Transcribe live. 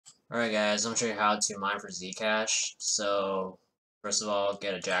Alright guys, I'm gonna show you how to mine for Zcash. So, first of all,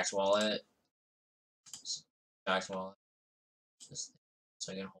 get a jaxx wallet. Jaxx wallet. Just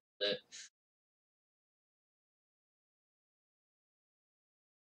so I can hold it.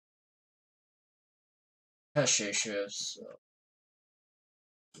 Has shapeshift, so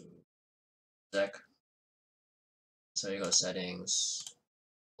deck. So you go settings,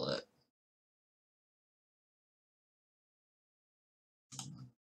 wallet.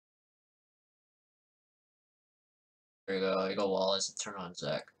 There you go, wallets, turn on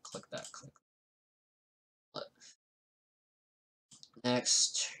Zec. Click that, click wallet.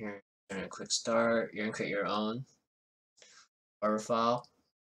 Next, you're gonna click start, you're gonna create your own hardware file,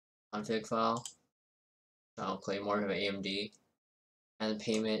 config file. I'll claim more of an AMD. And the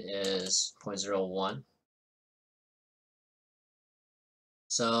payment is 0.01.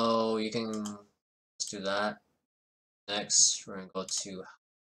 So you can just do that. Next, we're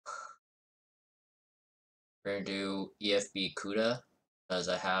gonna do EFB cuda because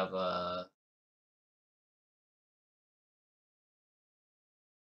I have a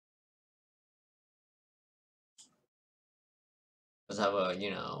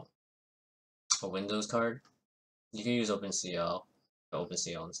Windows card. You can use OpenCL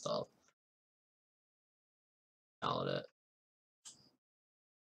installed. Download it.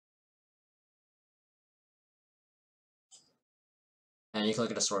 And you can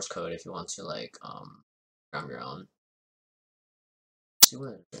look at the source code if you want to program your own. Let's see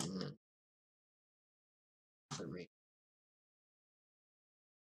what it's written in.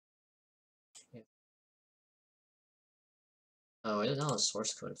 Oh, it doesn't have a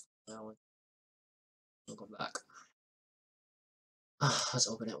source code. That one. We'll go back. Let's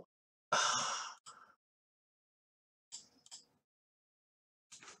open it.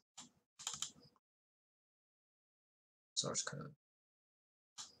 Source code.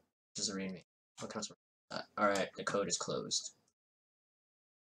 This is a readme. What kind of source is that? Alright, the code is closed.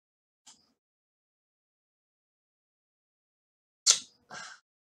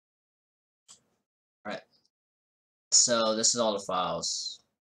 Alright. So this is all the files.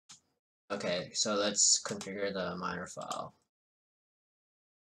 Okay, so let's configure the miner file.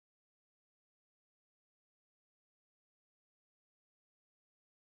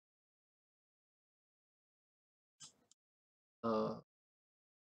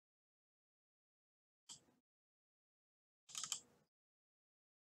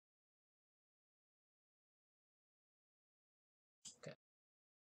 Okay.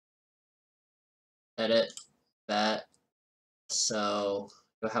 Edit that. So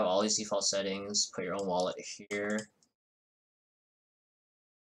you'll have all these default settings. Put your own wallet here.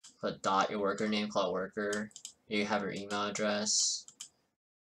 Put your worker name, call it worker. You have your email address.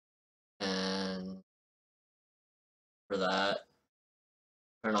 And for that,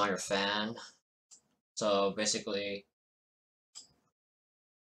 turn on your fan. So basically,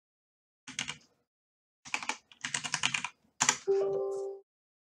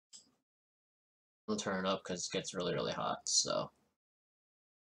 I'll turn it up because it gets really, really hot. So,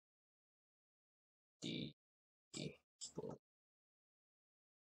 boom.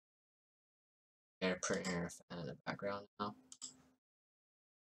 Gonna print your fan in the background now.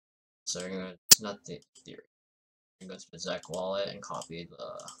 So you're gonna, it's not the theory. You're gonna go to the Zec wallet and copy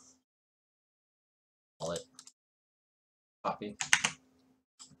the wallet. Copy.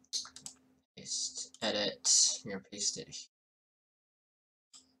 Paste. Edit. You're gonna paste it.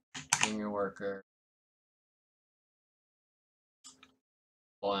 Name your worker.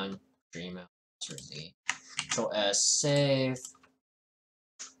 One. Your email. Z. Control S. Save.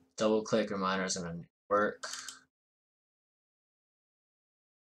 Double click. Your miner is gonna work.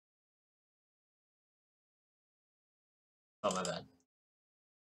 Oh my bad.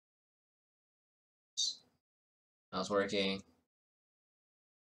 Now it's working.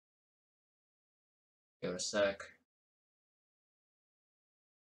 Give it a sec.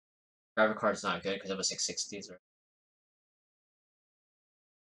 Graphic card's not good because I have a 660s.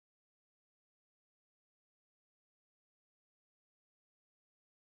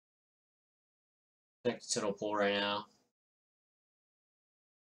 Connected to the pool right now.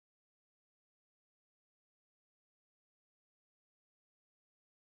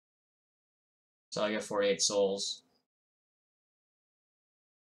 So I get 48 souls.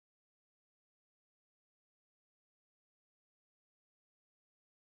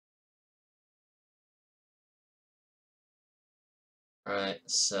 Alright,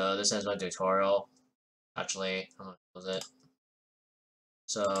 so this ends my tutorial. Actually, I'm gonna close it.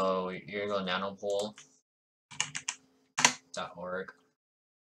 So you're gonna go nanopool.org.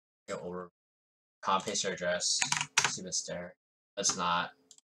 Go over, copy paste your address. See if it's there. That's not.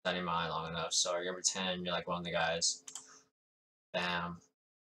 studying mine long enough. So you're pretend you're like one of the guys. Bam.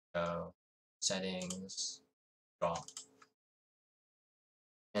 Go. Settings. Draw.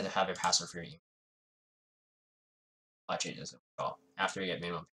 You have to have your password for your email. Changes draw after you get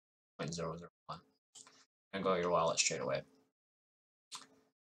minimum 0.001. And go to your wallet straight away.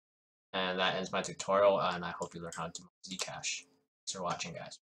 And that ends my tutorial, and I hope you learn how to do Zcash. Thanks for watching,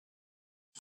 guys.